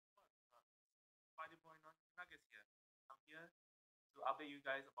update you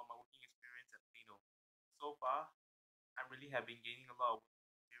guys about my working experience at Plano. So far, I really have been gaining a lot of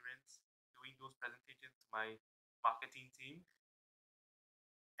experience doing those presentations to my marketing team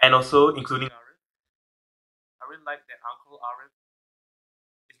and also including Arif. I really like that Uncle Arif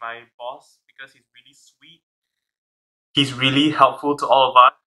is my boss because he's really sweet. He's really helpful to all of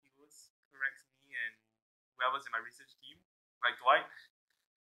us. He always corrects me and whoever's in my research team, like Dwight.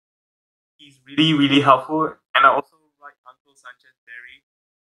 He's really helpful, and I also like Uncle Sanchez Berry,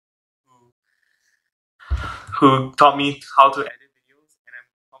 who taught me how to edit videos, and I'm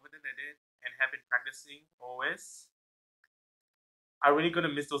confident at it and have been practicing always. I'm really gonna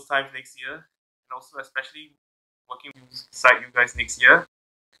miss those times next year, and also especially working beside you guys next year.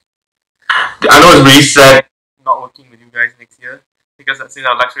 I know it's really sad not working with you guys next year because that's in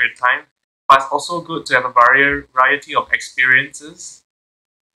our lecture time, but it's also good to have a variety of experiences.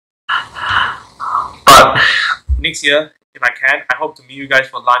 But next year, if I can, I hope to meet you guys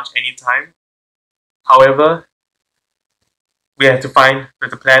for lunch anytime. However, we have to plan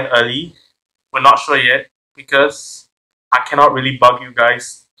early. We're not sure yet because I cannot really bug you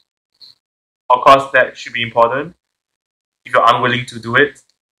guys. Of course, that should be important if you're unwilling to do it.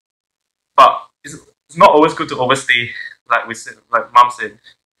 But it's not always good to overstay, like we said, like Mom said.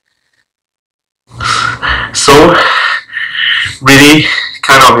 So, really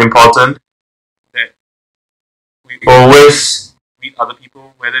kind of important that we always meet other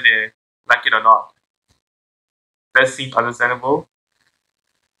people, whether they like it or not. That seems understandable.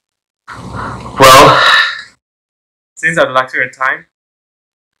 Well, since I'd like to your time,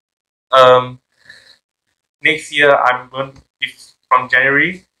 next year I'm going if from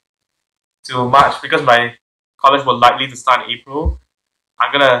January to March because my college will likely to start in April.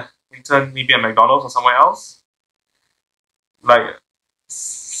 I'm gonna intern maybe at McDonald's or somewhere else. Like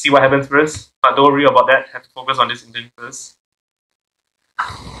see what happens first. But don't worry about that. Have to focus on this intern first.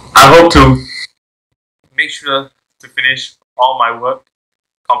 I hope to make sure to finish all my work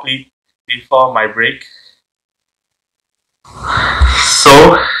complete before my break.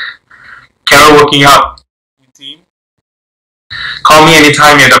 So, Carol working out team. Call me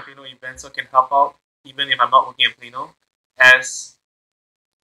anytime you're at the Plano event so I can help out, even if I'm not working at Plano, as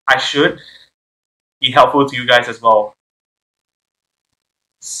I should be helpful to you guys as well.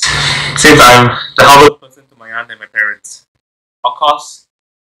 Since I'm the helpful person to my aunt and my parents. Of course,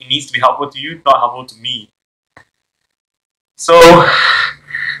 it needs to be helpful to you, not helpful to me. So,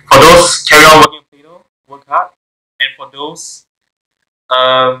 for those carry on working at Plano, work hard. And for those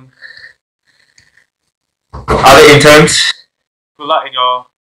other interns, good luck in your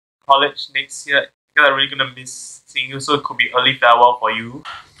college next year because I'm really gonna miss seeing you, so it could be early farewell for you.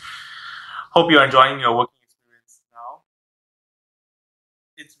 Hope you're enjoying your working experience now.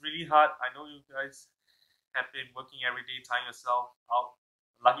 It's really hard. I know you guys have been working every day, tying yourself out.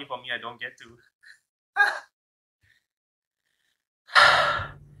 Lucky for me, I don't get to.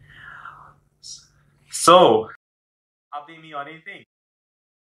 So, update me on anything.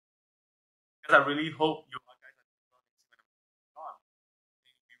 Because I really hope you guys are doing well next year when I'm on.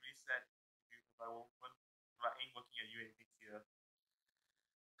 It'd be really sad if I ain't working at you next year.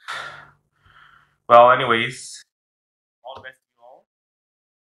 Well, anyways, all the best to you all.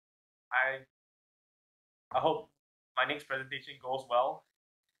 I hope my next presentation goes well,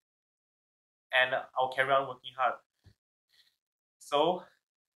 and I'll carry on working hard. So,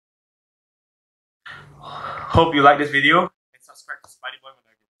 hope you like this video and subscribe to Spidey Boy.